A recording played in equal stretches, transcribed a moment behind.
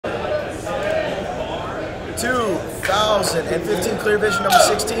2015 clear vision number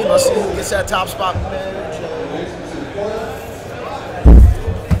 16. Let's see who gets that top spot.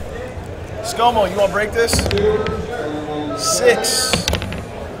 Scomo, you want to break this? 6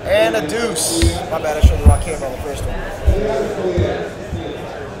 and a deuce. My bad, I showed the wrong camera on the first one.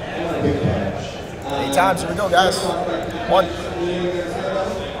 8 times. Here we go, guys. 1,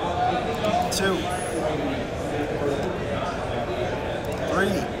 2, 3,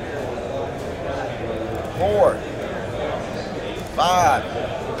 4, 5,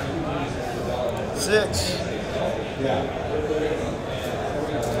 6,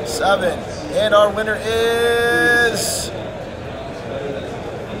 7, and our winner is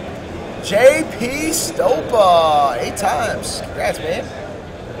JP Stopa. 8 times. Congrats, man.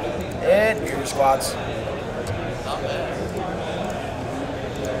 And here are your squads.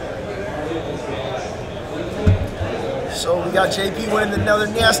 So we got JP winning another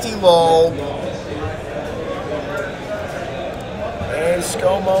nasty low. And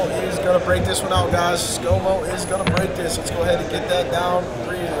Scomo is going to break this one out, guys. Scomo is going to break this. Let's go ahead and get that down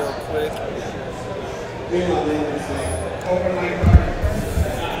real quick.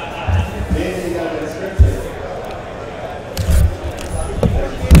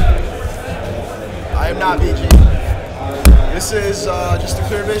 I am not BG. This is just a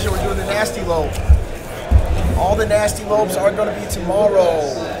clear vision. We're doing the nasty lobe. All the nasty lobes are going to be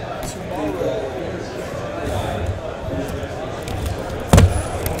tomorrow.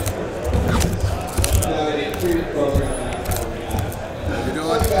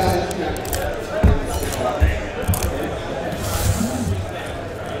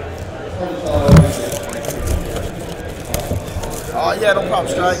 Oh yeah, no problem,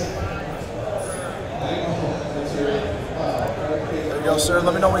 Strike. There you go, sir.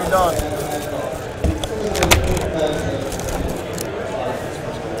 Let me know when you're done.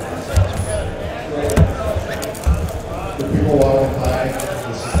 The people walking by,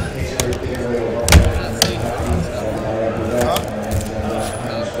 this is the case where they were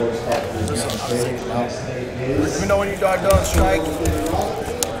Let me know when you're done, Strike.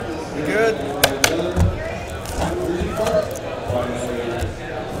 You good?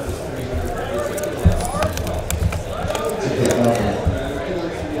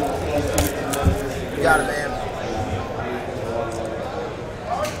 You got it, man.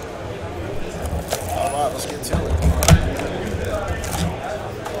 All right, let's get to it.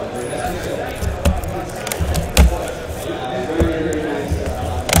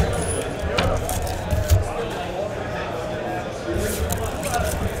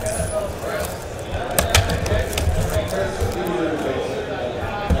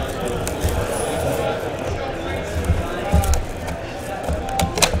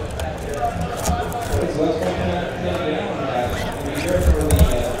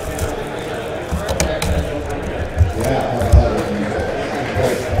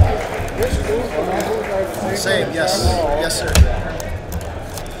 Same, yes. Yes, sir.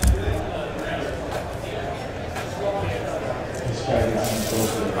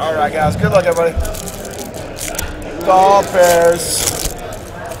 All right, guys. Good luck, everybody. Dog Bears.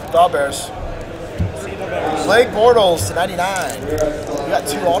 Dog Bears. Blake Bortles to 99. We got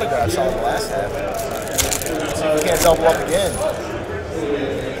 2 autographs on the last half. See if we can't double up again.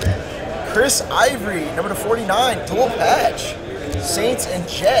 Chris Ivory, number to 49, dual patch. Saints and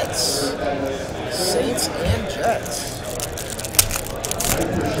Jets. Saints and Jets.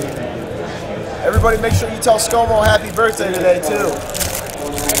 Everybody make sure you tell Scomo happy birthday today, too.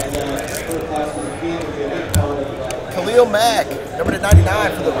 Khalil Mack, number to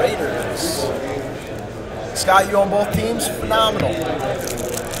 99 for the Raiders. Scott, you on both teams? Phenomenal.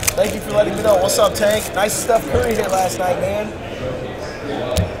 Thank you for letting me know. What's up, Tank? Nice Steph Curry hit last night, man.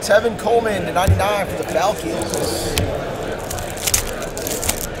 Tevin Coleman to 99 for the Falcons.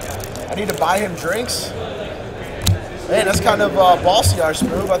 I need to buy him drinks. Man, that's kind of bossy, our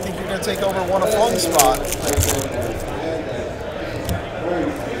move. I think you're going to take over one of Flung's spot.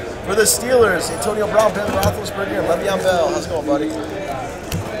 For the Steelers, Antonio Brown, Ben Roethlisberger, and Le'Veon Bell. How's it going, buddy?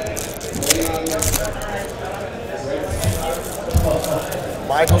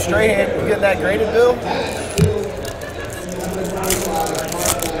 Michael Strahan, you getting that graded, Bill?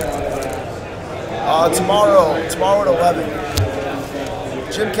 Tomorrow at 11.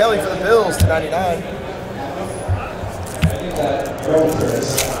 Jim Kelly for the Bills to 99.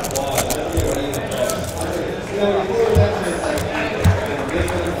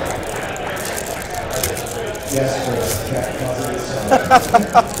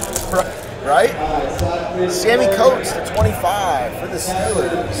 Right? Sammy Coates to 25 for the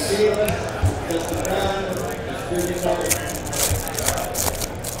Steelers.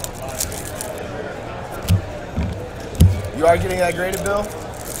 You are getting that graded, Bill?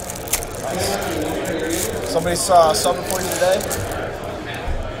 Nice. Somebody saw something for you today?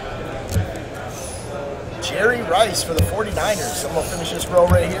 Jerry Rice for the 49ers. I'm going to finish this row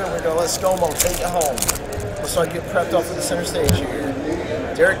right here. We're going to let ScoMo take it home. We'll start getting prepped up for the center stage here.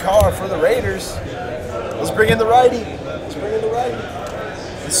 Derek Carr for the Raiders. Let's bring in the righty. Let's bring in the righty.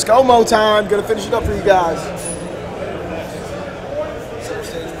 It's ScoMo time. Going to finish it up for you guys. Center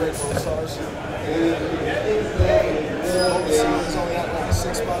stage break for the stars. There's only got like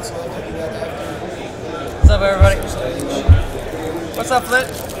 6 spots left. What's up, everybody? What's up, Flint?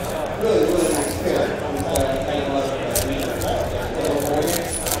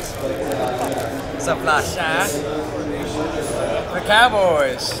 What's up, Fly Shy? The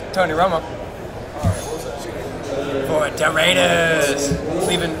Cowboys, Tony Romo. For the Raiders,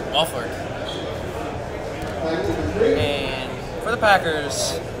 leaving Wofford. And for the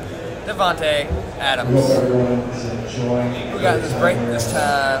Packers, Devontae Adams. Who got this break this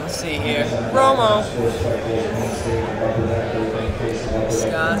time? Let's see here. Romo.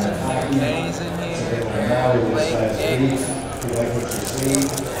 Scott's in here. Kenny's in here. Blake Dick.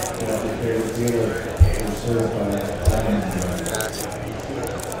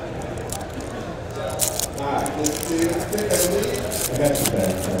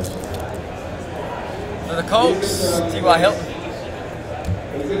 For the Colts, T.Y. Hilton.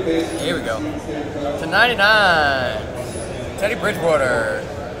 Here we go. To 99, Teddy Bridgewater.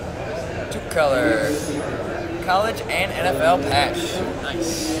 2-color. College and NFL patch.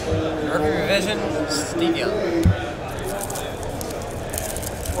 Nice. Rookie revision, Steve Young.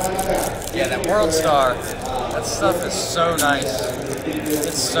 Yeah, that World Star. That stuff is so nice.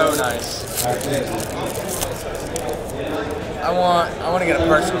 It's so nice. I want to get a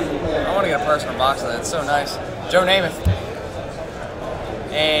personal. I want to get a personal box of that. It's so nice. Joe Namath.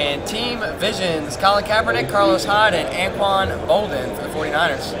 And Team Visions, Colin Kaepernick, Carlos Hyde, and Anquan Bolden for the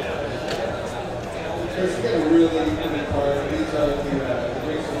 49ers.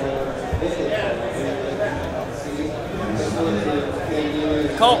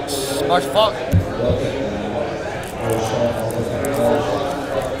 The Colts, Marshall Falk.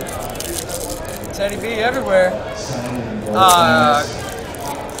 Teddy B everywhere.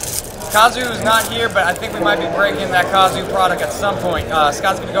 Kazu is not here, but I think we might be breaking that Kazu product at some point. Scott's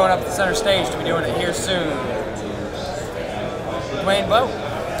going to be going up to the center stage to be doing it here soon. Dwayne Bowe.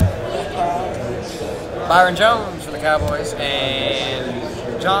 Byron Jones for the Cowboys.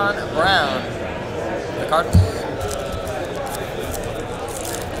 And John Brown for the Cardinals.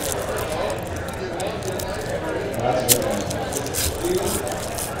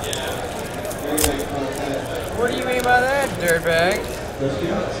 What do you mean by that, dirtbag?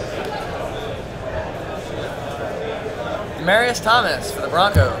 Marius Thomas for the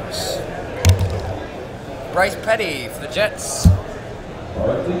Broncos. Bryce Petty for the Jets.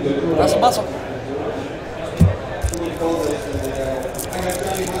 Russell Muscle.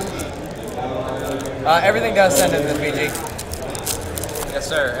 Everything does send in this BG. Yes,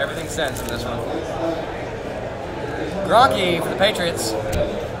 sir. Everything sends in this one. Gronky for the Patriots.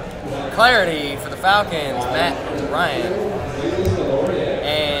 Clarity for the Falcons. Matt Ryan.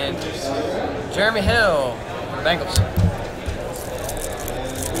 And Jeremy Hill for the Bengals.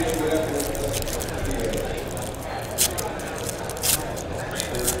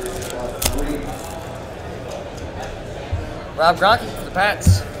 Rob Gronky for the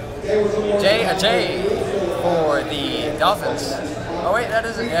Pats. Jay Ajay for the Dolphins. Oh wait, that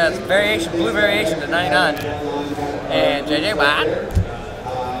isn't. Yeah, it's variation, blue variation to 99. And JJ Watt.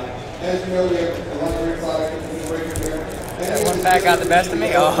 That one pack got the best of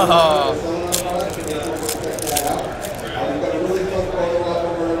me. Oh.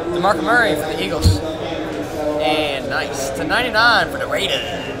 DeMarco Murray for the Eagles. And nice to 99 for the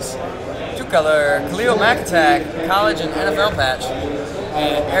Raiders. Color, Khalil Mack-Attack, college and NFL patch,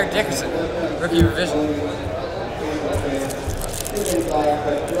 and Eric Dickerson, rookie revision. Wow.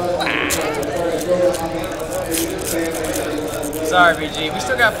 Sorry, BG. We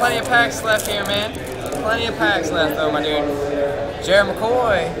still got plenty of packs left here, man. Plenty of packs left, though, my dude. Jared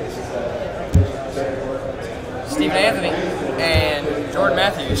McCoy, Stephen Anthony, and Jordan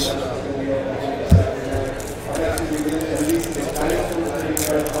Matthews.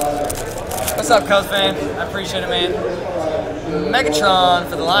 What's up, Cubs fan? I appreciate it, man. Megatron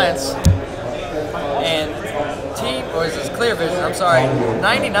for the Lions. And Team, or is this Clear Vision? I'm sorry,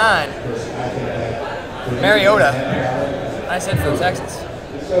 99. Mariota. Nice hit for the Texans.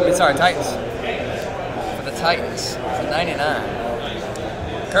 Sorry, Titans. For the Titans, for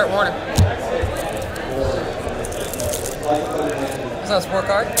 99. Kurt Warner. What's on sport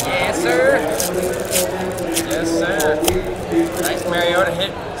card. Yes, sir. Yes, sir. Nice Mariota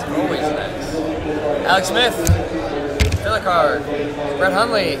hit. It's always nice. Alex Smith. Filler card. Brett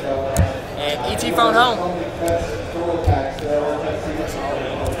Hundley. And ET phone home.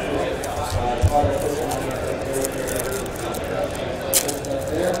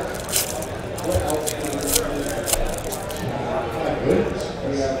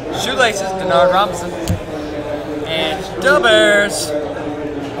 Shoelaces, Denard Robinson. And Dubbers,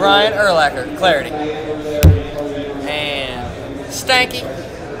 Brian Urlacher, Clarity. And Stanky.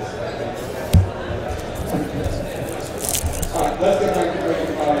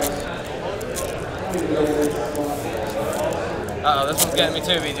 Uh-oh, this one's getting me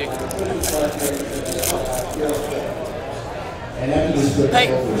too, BG. Hey.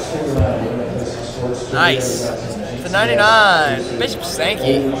 Nice. To 99, Bishop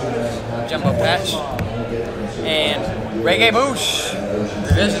Sankey, Jumbo Patch, and Reggae Boosh,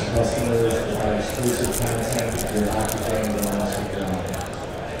 Division.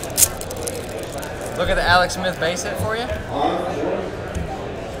 Look at the Alex Smith base hit for you.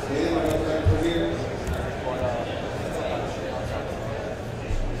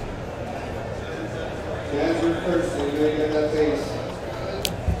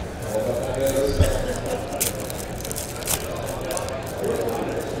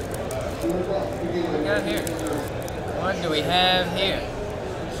 What we got here? What do we have here?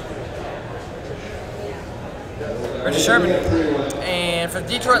 Richard Sherman. And for the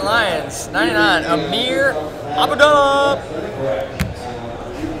Detroit Lions, 99, Amir Abadab.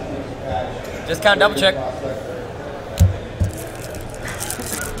 Just kind of double check.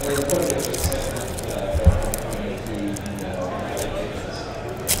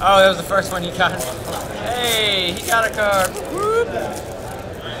 Oh, that was the first one he got. Hey, he got a card. Whoop.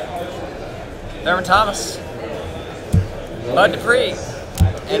 Thurman Thomas, Bud Dupree,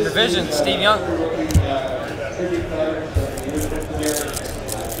 and Revision, Steve Young.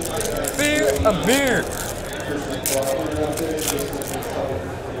 Fear of beer.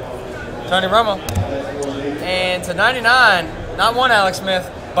 Tony Romo. And to 99, not one Alex Smith,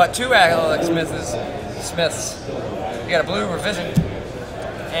 but two Alex Smiths. You got a blue Revision.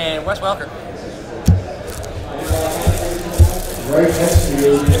 And Wes Welker. Right next to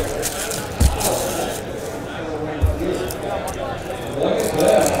you.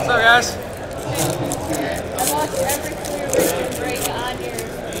 What's up, guys? I watch every clear break on your.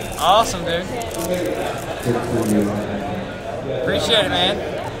 Awesome, dude. Appreciate it, man.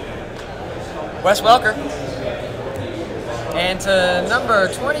 Wes Welker. And to number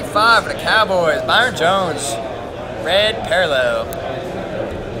 25 for the Cowboys, Byron Jones, red parallel.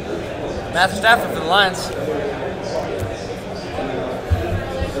 Matthew Stafford for the Lions.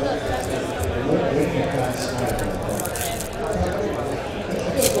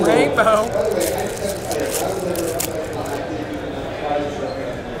 Rainbow.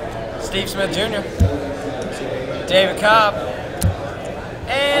 Steve Smith Jr. David Cobb.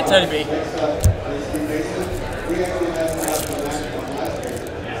 And Teddy B.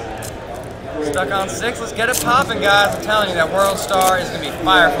 Stuck on 6. Let's get it popping, guys. I'm telling you, that World Star is going to be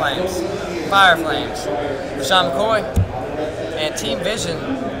Fire Flames. Fire Flames. Rashawn McCoy. And Team Vision.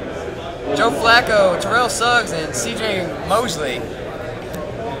 Joe Flacco, Terrell Suggs, and CJ Mosley.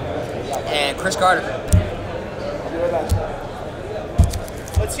 And Chris Carter.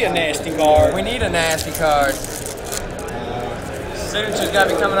 Let's see a nasty card. We need a nasty card. Signature's got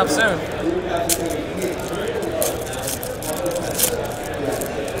to be coming up soon.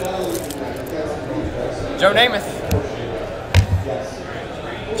 Joe Namath.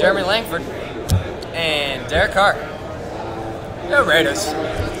 Jeremy Langford. And Derek Carr. Go Raiders.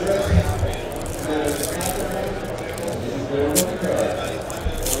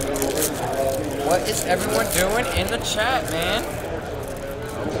 What is everyone doing in the chat, man?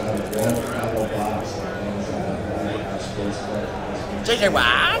 JJ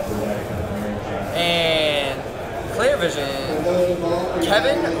Watt. And Clear Vision.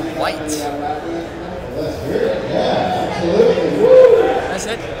 Kevin White. Nice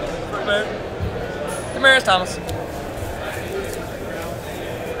hit. Demaryius Thomas.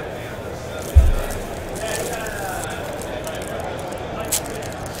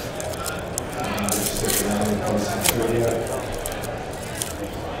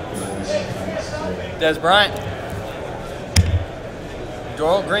 Des Bryant.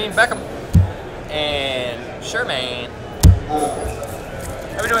 Doyle Green Beckham. And Sherman.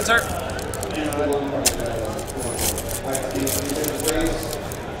 How we doing, sir?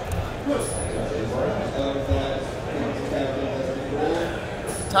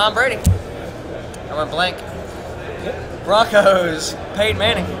 Tom Brady. I went blank. Broncos, Peyton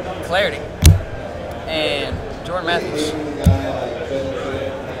Manning, Clarity, and Jordan Matthews.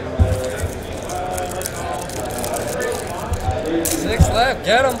 6 left,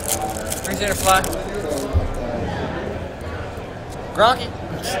 get him. Appreciate it, Fly. Gronky.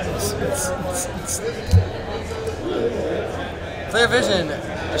 Clear Vision,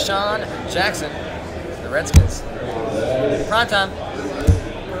 Deshaun Jackson, the Redskins. Prime time.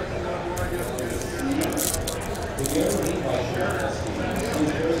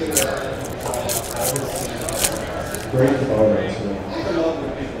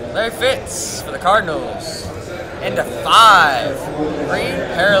 Larry Fitz for the Cardinals. Into 5. Green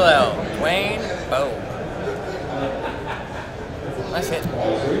parallel. Wayne Bowe. Nice hit.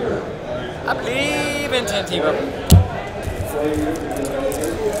 I believe in 10 Tebow.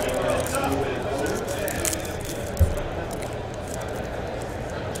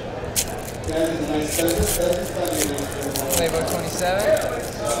 Playbook 27.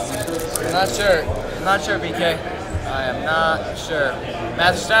 I'm not sure. I'm not sure, BK. I am not sure.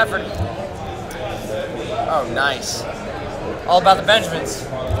 Matthew Stafford. Oh, nice. All about the Benjamins.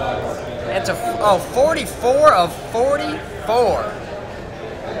 And to 44 of 44.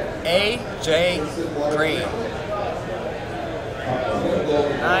 A.J. Green.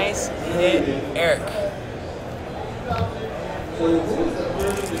 Nice hit, Eric.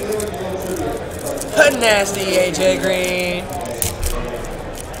 A nasty A.J. Green.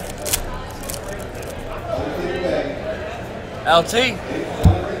 LT.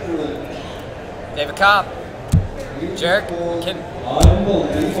 David Cobb. Jarek Kitten.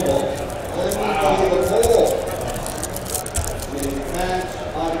 Unbelievable.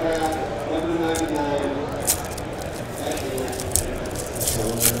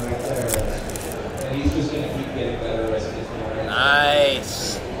 He's just going to keep getting better as it gets more.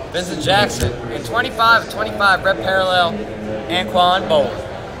 Nice. Vincent Jackson. In 25 of 25, red parallel. Anquan Bowl.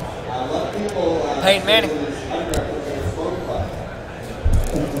 Peyton Manning.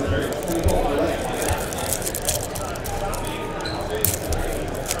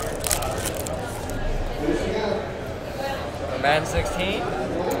 Madden 16.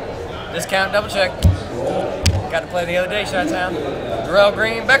 Discount double check. Got to play the other day, Chi-Town. Darrell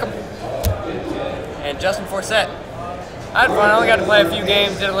Green, Beckham. And Justin Forsett. I had fun. I only got to play a few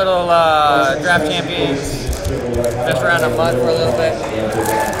games. Did a little draft champions. Just around a month for a little bit.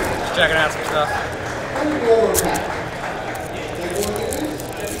 Just checking out some stuff.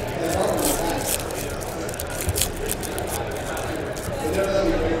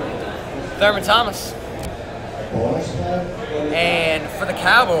 Thurman Thomas. And for the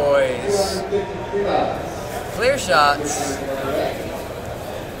Cowboys, clear shots,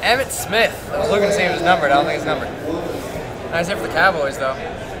 Emmitt Smith. I was looking to see if it was numbered. I don't think it's numbered. Nice hit for the Cowboys, though.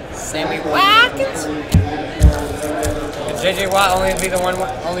 Sammy Watkins. Could J.J. Watt only be the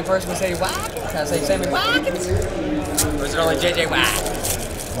only person to say Watkins? Can I say Sammy Watkins? Or is it only J.J. Watt?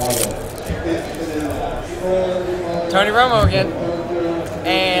 Tony Romo again.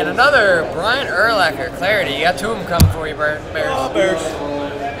 And another Brian Urlacher, Clarity. You got 2 of them coming for you, Bears. Bears.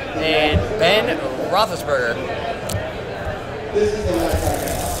 And Ben Roethlisberger.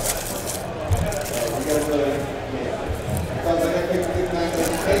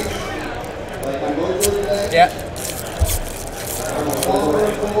 Yeah.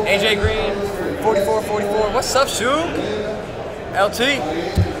 AJ Green, 44-44. What's up, Shoop? LT.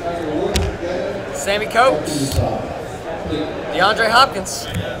 Sammy Coates. DeAndre Hopkins.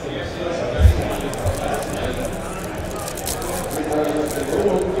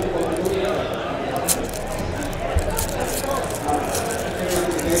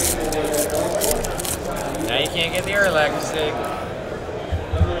 Now you can't get the Urlacher stick.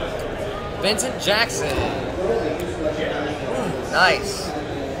 Vincent Jackson. Ooh, nice.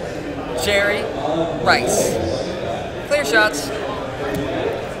 Jerry Rice. Clear shots.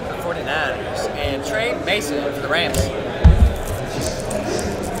 The 49ers. And Trey Mason for the Rams.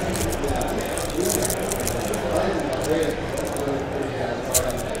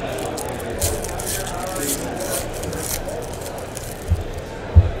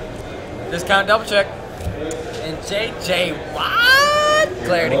 Discount double check. And J.J. Watt.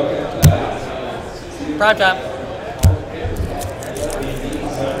 Clarity. Prime time.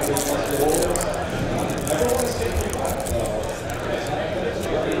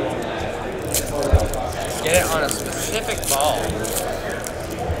 Get it on a specific ball.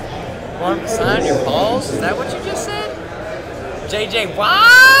 Want to sign your balls? Is that what you just said? J.J.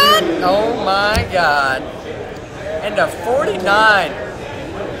 Watt? Oh my God. And a 49.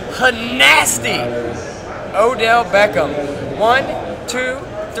 Nasty. Odell Beckham. 1, 2,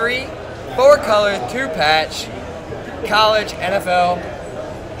 3, 4 color, 2 patch. college, NFL,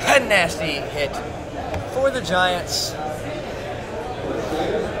 head nasty hit for the Giants.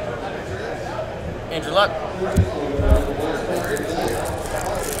 Andrew Luck.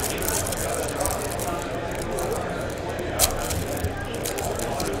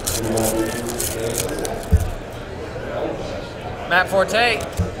 Matt Forte,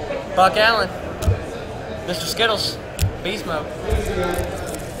 Buck Allen, Mr. Skittles, Beast Mode.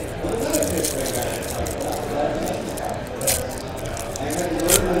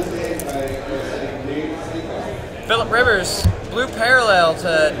 Phillip Rivers, blue parallel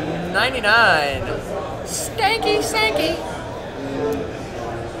to 99. Stanky, stanky.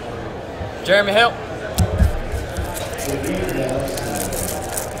 Jeremy Hill.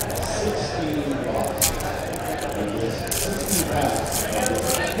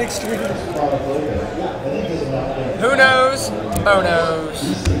 Who knows? Bo knows.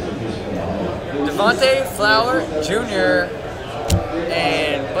 Devontae Flower Jr.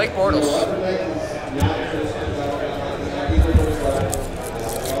 and Blake Bortles.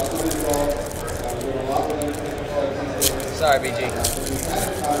 Sorry, BG.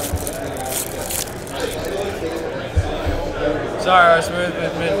 Sorry, we've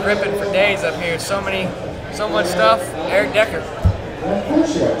been ripping for days up here. So much stuff. Eric Decker.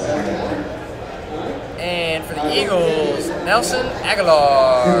 And for the Eagles, Nelson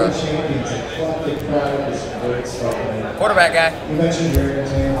Aguilar. Quarterback guy.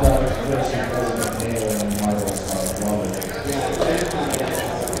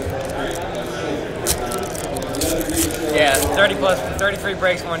 Yeah, 33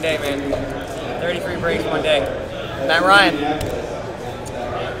 breaks one day, man. 33 breaks one day. Matt Ryan.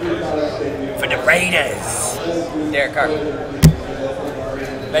 For the Raiders. Derek Carr.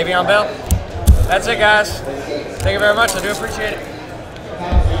 Le'Veon Bell. That's it, guys. Thank you very much. I do appreciate it.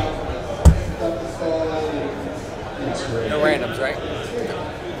 No randoms, right?